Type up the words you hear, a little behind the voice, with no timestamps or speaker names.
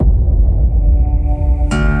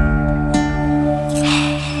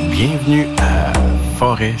Bienvenue à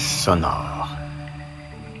Forêt Sonore.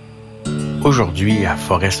 Aujourd'hui, à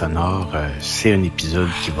Forêt Sonore, c'est un épisode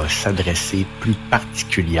qui va s'adresser plus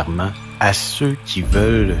particulièrement à ceux qui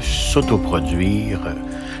veulent s'autoproduire,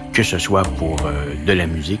 que ce soit pour de la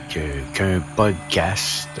musique, qu'un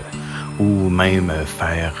podcast ou même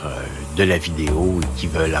faire de la vidéo et qui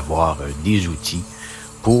veulent avoir des outils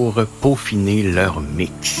pour peaufiner leur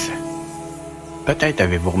mix. Peut-être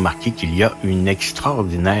avez-vous remarqué qu'il y a une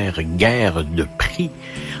extraordinaire guerre de prix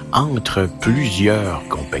entre plusieurs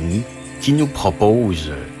compagnies qui nous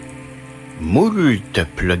proposent moult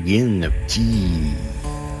plugins qui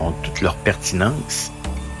ont toute leur pertinence.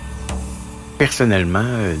 Personnellement,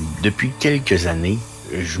 depuis quelques années,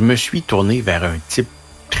 je me suis tourné vers un type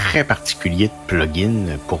très particulier de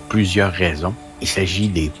plugin pour plusieurs raisons. Il s'agit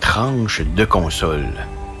des tranches de console,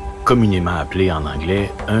 communément appelé en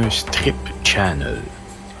anglais un strip channel.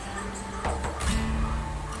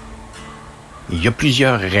 Il y a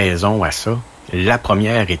plusieurs raisons à ça. La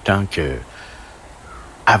première étant que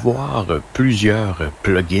avoir plusieurs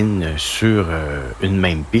plugins sur une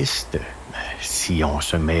même piste, si on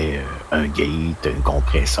se met un gate, un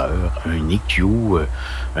compresseur, un EQ,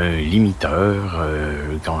 un limiteur,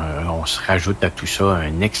 on se rajoute à tout ça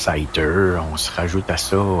un exciter, on se rajoute à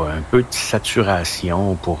ça un peu de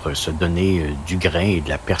saturation pour se donner du grain et de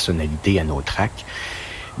la personnalité à nos tracks,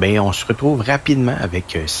 ben on se retrouve rapidement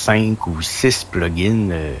avec 5 ou 6 plugins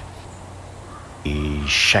et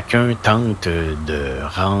chacun tente de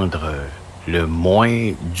rendre le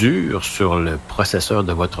moins dur sur le processeur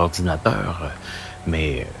de votre ordinateur,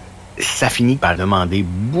 mais ça finit par demander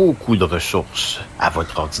beaucoup de ressources à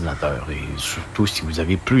votre ordinateur, et surtout si vous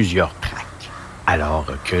avez plusieurs tracks. Alors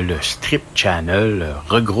que le strip channel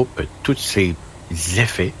regroupe tous ces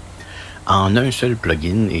effets en un seul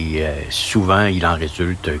plugin, et souvent il en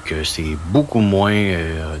résulte que c'est beaucoup moins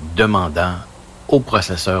demandant au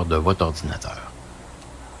processeur de votre ordinateur.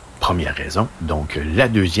 Première raison. Donc la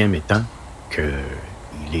deuxième étant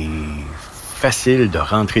qu'il est facile de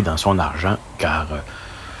rentrer dans son argent, car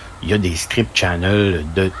il y a des strip channels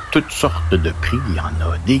de toutes sortes de prix. Il y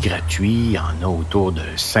en a des gratuits, il y en a autour de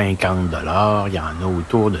 50$, il y en a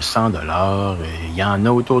autour de 100$, il y en a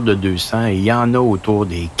autour de 200$, et il y en a autour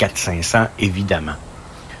des 400-500$, évidemment.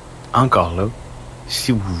 Encore là,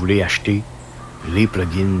 si vous voulez acheter les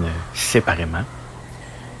plugins séparément,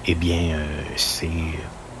 eh bien, c'est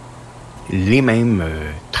les mêmes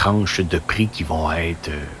tranches de prix qui vont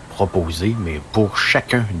être proposées, mais pour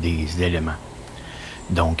chacun des éléments.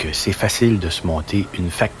 Donc, c'est facile de se monter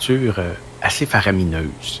une facture assez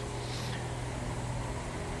faramineuse.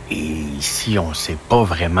 Et si on ne sait pas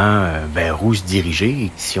vraiment vers où se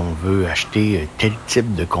diriger, si on veut acheter tel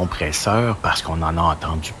type de compresseur parce qu'on en a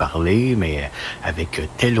entendu parler, mais avec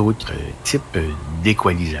tel autre type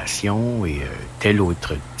d'équalisation et tel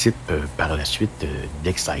autre type par la suite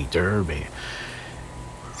d'exciter, ben,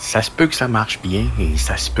 ça se peut que ça marche bien, et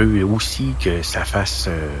ça se peut aussi que ça fasse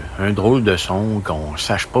un drôle de son, qu'on ne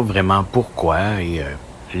sache pas vraiment pourquoi. Et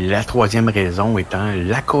la troisième raison étant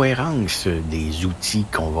la cohérence des outils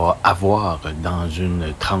qu'on va avoir dans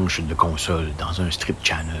une tranche de console, dans un strip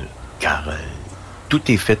channel. Car tout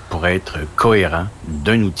est fait pour être cohérent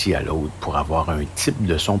d'un outil à l'autre, pour avoir un type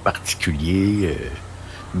de son particulier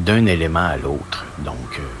d'un élément à l'autre.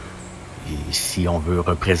 Donc, et si on veut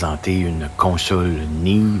représenter une console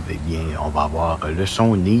Neve, eh bien, on va avoir le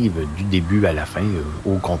son Neve du début à la fin,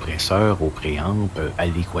 au compresseur, au préamp, à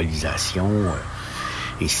l'équalisation.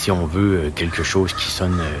 Et si on veut quelque chose qui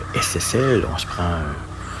sonne SSL, on se prend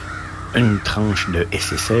une tranche de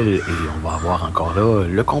SSL et on va avoir encore là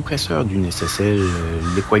le compresseur d'une SSL,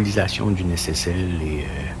 l'équalisation d'une SSL, et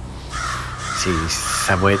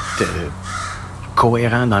ça va être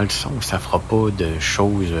cohérent dans le son. Ça fera pas de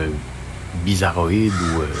choses bizarroïdes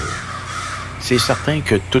ou c'est certain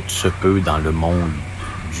que tout se peut dans le monde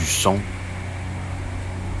du son.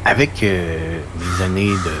 Avec mes années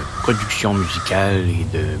de production musicale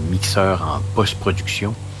et de mixeur en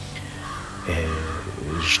post-production,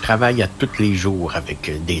 je travaille à tous les jours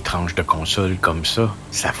avec des tranches de console comme ça.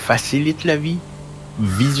 Ça facilite la vie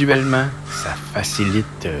visuellement, ça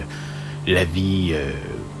facilite la vie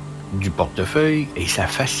du portefeuille, et ça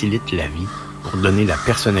facilite la vie pour donner la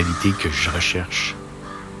personnalité que je recherche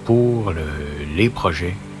pour les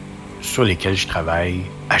projets sur lesquels je travaille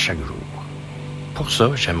à chaque jour. Pour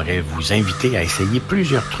ça, j'aimerais vous inviter à essayer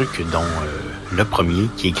plusieurs trucs, dont le premier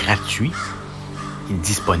qui est gratuit,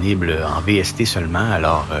 disponible en VST seulement.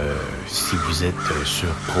 Alors, si vous êtes sur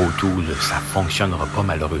Pro Tools, ça ne fonctionnera pas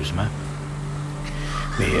malheureusement.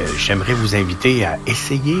 Mais j'aimerais vous inviter à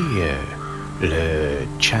essayer le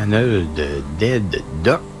channel de Dead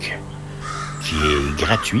Doc qui est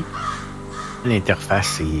gratuit.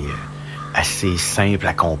 L'interface est assez simple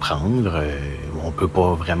à comprendre. On ne peut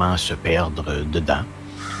pas vraiment se perdre dedans.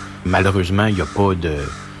 Malheureusement, il n'y a pas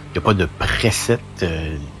de preset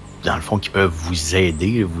dans le fond qui peuvent vous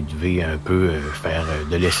aider. Vous devez un peu faire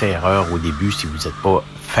de l'essai-erreur au début si vous n'êtes pas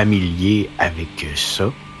familier avec ça.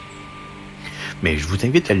 Mais je vous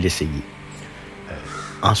invite à l'essayer.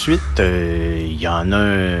 Ensuite, il y en a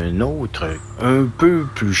un autre, un peu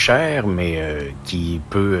plus cher, mais qui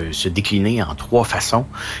peut se décliner en 3 façons.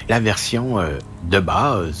 La version de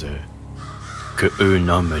base, que eux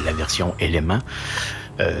nomment la version élément.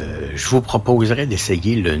 Je vous proposerais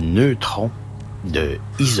d'essayer le neutron de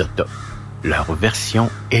Isotope, leur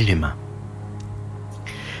version élément.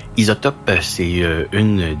 Isotope, c'est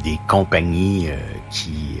une des compagnies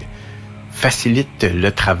qui facilite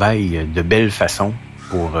le travail de belle façon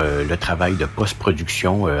pour le travail de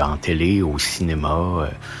post-production en télé, au cinéma.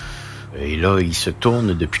 Et là, ils se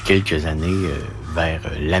tournent depuis quelques années vers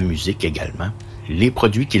la musique également. Les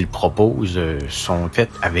produits qu'ils proposent sont faits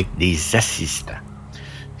avec des assistants.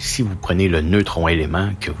 Si vous prenez le neutron élément,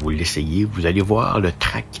 que vous l'essayez, vous allez voir le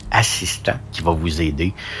track assistant qui va vous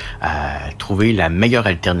aider à trouver la meilleure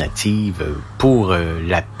alternative pour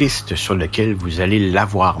la piste sur laquelle vous allez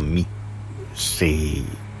l'avoir mis. C'est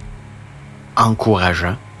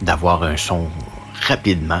encourageant d'avoir un son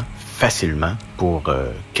rapidement, facilement, pour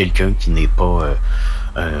quelqu'un qui n'est pas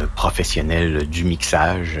un professionnel du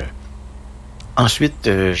mixage. Ensuite,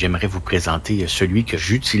 j'aimerais vous présenter celui que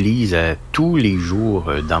j'utilise tous les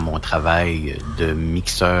jours dans mon travail de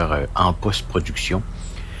mixeur en post-production.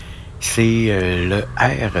 C'est le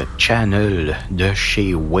Air Channel de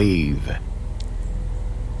chez Wave.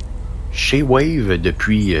 Chez Wave,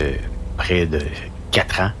 depuis près de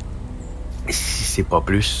 4 ans, si c'est pas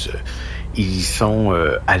plus, ils sont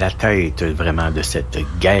à la tête vraiment de cette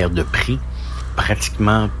guerre de prix.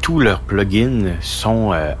 Pratiquement tous leurs plugins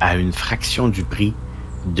sont à une fraction du prix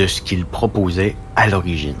de ce qu'ils proposaient à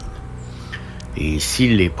l'origine. Et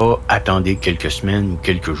s'il n'est pas, attendez quelques semaines ou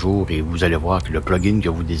quelques jours et vous allez voir que le plugin que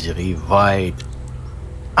vous désirez va être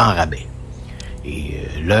en rabais. Et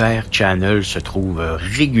le Air Channel se trouve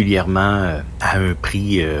régulièrement à un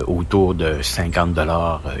prix autour de 50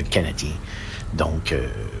 $ canadiens, donc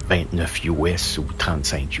 29 US ou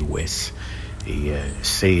 35 US. Et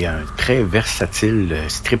c'est un très versatile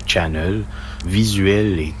strip channel,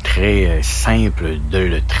 visuel et très simple de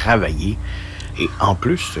le travailler. Et en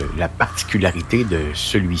plus, la particularité de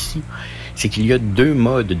celui-ci, c'est qu'il y a 2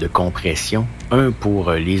 modes de compression. Un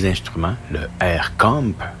pour les instruments, le Air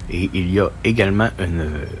Comp, et il y a également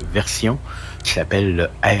une version qui s'appelle le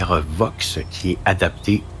Air Vox, qui est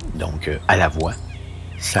adaptée donc à la voix.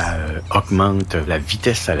 Ça augmente la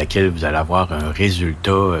vitesse à laquelle vous allez avoir un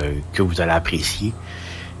résultat que vous allez apprécier.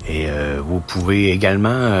 Et vous pouvez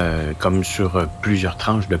également, comme sur plusieurs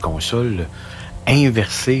tranches de console,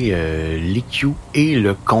 inverser l'EQ et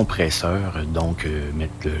le compresseur. Donc,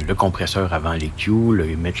 mettre le compresseur avant l'EQ,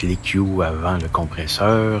 mettre l'EQ avant le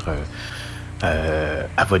compresseur,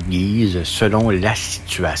 à votre guise, selon la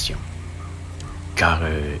situation. Car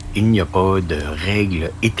il n'y a pas de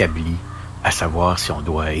règle établie à savoir si on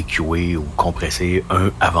doit EQer ou compresser un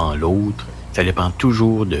avant l'autre. Ça dépend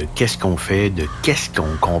toujours de qu'est-ce qu'on fait, de qu'est-ce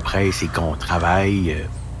qu'on compresse et qu'on travaille.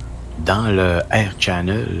 Dans le Air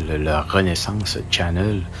Channel, le Renaissance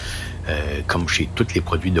Channel, comme chez tous les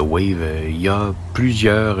produits de Wave, il y a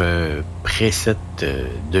plusieurs presets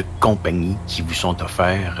de compagnie qui vous sont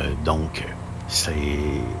offerts. Donc, c'est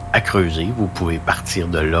à creuser. Vous pouvez partir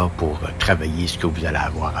de là pour travailler ce que vous allez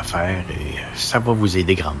avoir à faire et ça va vous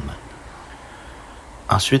aider grandement.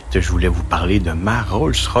 Ensuite, je voulais vous parler de ma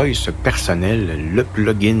Rolls-Royce personnelle, le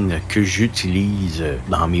plugin que j'utilise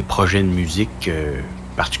dans mes projets de musique,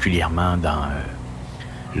 particulièrement dans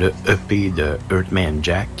le EP de Earthman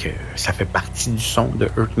Jack. Ça fait partie du son de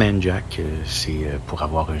Earthman Jack. C'est pour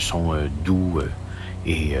avoir un son doux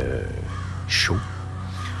et chaud.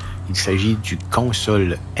 Il s'agit du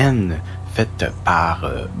console N fait par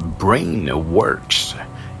Brainworks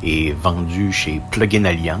et vendu chez Plugin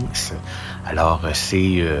Alliance. Alors,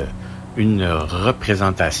 c'est une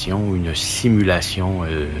représentation, une simulation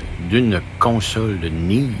d'une console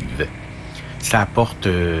Nive. Ça apporte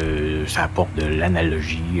de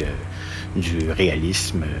l'analogie, du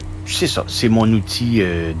réalisme. C'est ça, c'est mon outil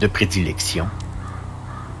de prédilection.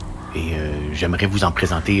 Et j'aimerais vous en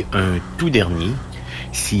présenter un tout dernier.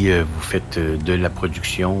 Si vous faites de la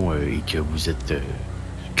production et que vous êtes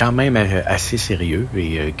quand même assez sérieux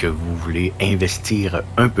et que vous voulez investir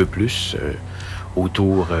un peu plus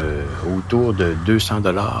autour de 200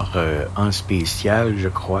 $ en spécial, je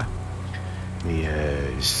crois. Et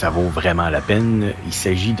ça vaut vraiment la peine. Il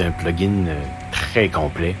s'agit d'un plugin très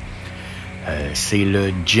complet. C'est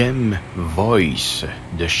le Gem Voice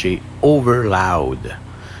de chez Overloud.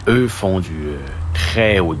 Eux font du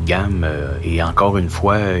très haut de gamme et encore une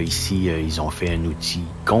fois, ici, ils ont fait un outil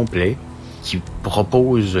complet qui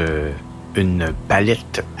propose une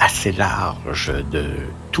palette assez large de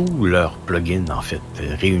tous leurs plugins, en fait,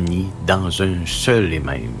 réunis dans un seul et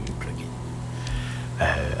même plugin.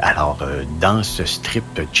 Dans ce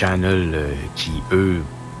strip channel qui, eux,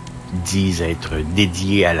 disent être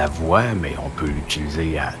dédiés à la voix, mais on peut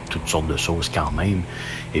l'utiliser à toutes sortes de choses quand même,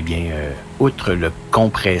 eh bien, outre le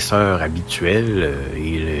compresseur habituel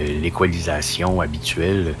et l'équalisation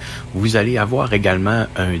habituelle, vous allez avoir également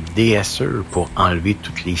un DSer pour enlever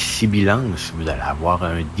toutes les sibilances. Vous allez avoir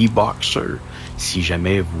un deboxer si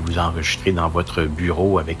jamais vous vous enregistrez dans votre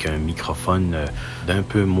bureau avec un microphone d'un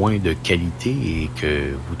peu moins de qualité et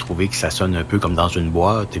que vous trouvez que ça sonne un peu comme dans une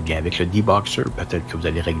boîte, eh bien, avec le deboxer, peut-être que vous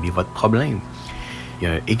allez régler votre problème. Il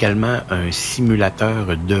y a également un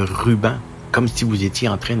simulateur de ruban, comme si vous étiez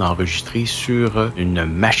en train d'enregistrer sur une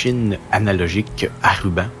machine analogique à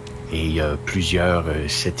ruban. Et il y a plusieurs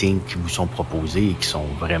settings qui vous sont proposés et qui sont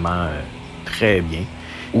vraiment très bien.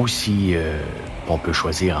 Aussi, on peut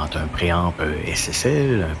choisir entre un préamp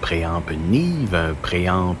SSL, un préamp Nive, un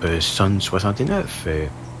préamp Son 69.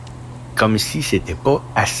 Comme si c'était pas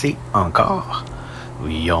assez encore,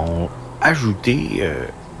 ils ont ajouté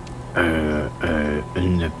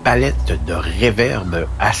une palette de reverb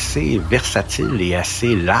assez versatile et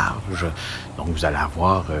assez large. Donc, vous allez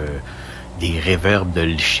avoir des reverbs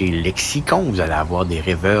de chez Lexicon, vous allez avoir des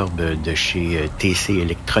reverbs de chez TC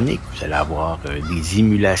Électronique, vous allez avoir des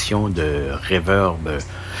émulations de reverb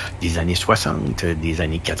des années 60, des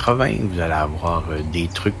années 80, vous allez avoir des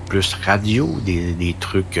trucs plus radio, des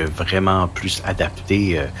trucs vraiment plus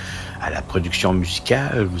adaptés à la production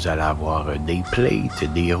musicale, vous allez avoir des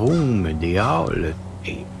plates, des rooms, des halls.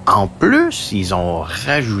 Et en plus, ils ont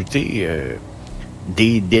rajouté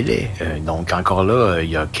des délais. Donc encore là, il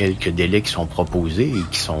y a quelques délais qui sont proposés et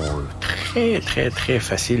qui sont très, très, très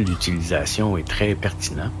faciles d'utilisation et très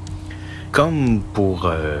pertinents. Comme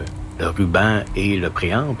pour le ruban et le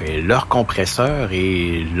préamp, et leur compresseur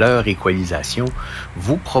et leur équalisation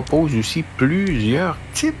vous proposent aussi plusieurs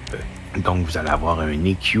types. Donc, vous allez avoir un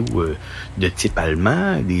EQ de type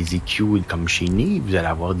allemand, des EQ comme chez Nive, vous allez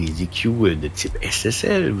avoir des EQ de type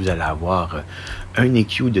SSL, vous allez avoir un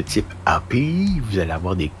EQ de type API, vous allez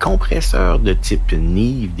avoir des compresseurs de type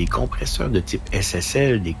Nive, des compresseurs de type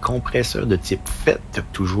SSL, des compresseurs de type FET,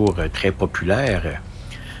 toujours très populaire.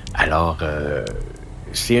 Alors,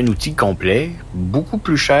 c'est un outil complet, beaucoup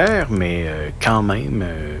plus cher, mais quand même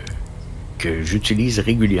que j'utilise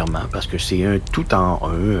régulièrement parce que c'est un tout en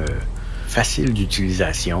un, facile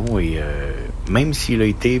d'utilisation et même s'il a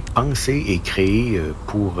été pensé et créé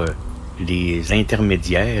pour les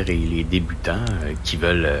intermédiaires et les débutants qui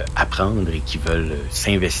veulent apprendre et qui veulent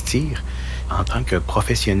s'investir, en tant que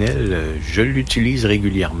professionnel, je l'utilise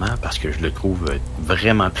régulièrement parce que je le trouve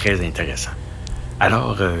vraiment très intéressant.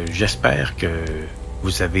 Alors, j'espère que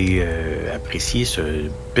vous avez apprécié ce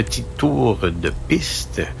petit tour de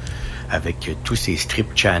piste avec tous ces strip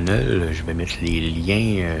channels. Je vais mettre les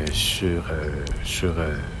liens sur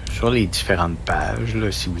les différentes pages.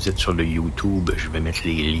 Là. Si vous êtes sur le YouTube, je vais mettre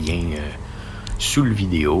les liens sous le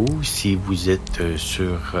vidéo. Si vous êtes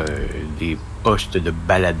sur les posts de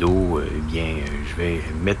balado, eh bien, je vais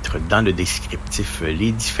mettre dans le descriptif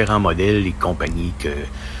les différents modèles et compagnies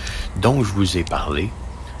dont je vous ai parlé.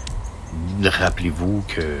 Rappelez-vous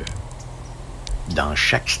que dans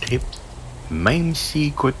chaque strip, même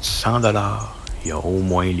s'il coûte 100$, il y a au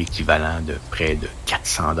moins l'équivalent de près de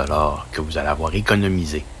 400$ que vous allez avoir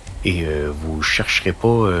économisé. Et vous ne chercherez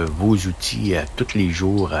pas vos outils à tous les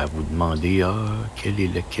jours à vous demander quel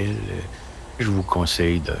est lequel. Je vous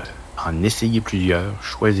conseille d'en essayer plusieurs,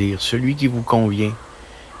 choisir celui qui vous convient.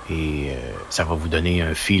 Et ça va vous donner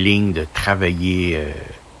un feeling de travailler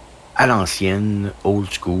à l'ancienne, old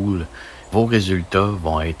school. Vos résultats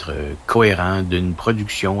vont être cohérents d'une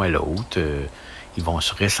production à l'autre. Ils vont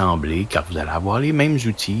se ressembler car vous allez avoir les mêmes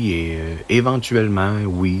outils et éventuellement,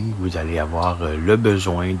 oui, vous allez avoir le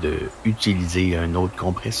besoin d'utiliser un autre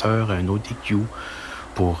compresseur, un autre EQ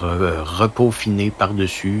pour repeaufiner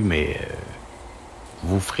par-dessus, mais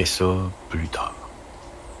vous ferez ça plus tard.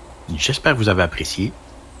 J'espère que vous avez apprécié.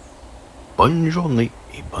 Bonne journée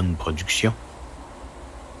et bonne production.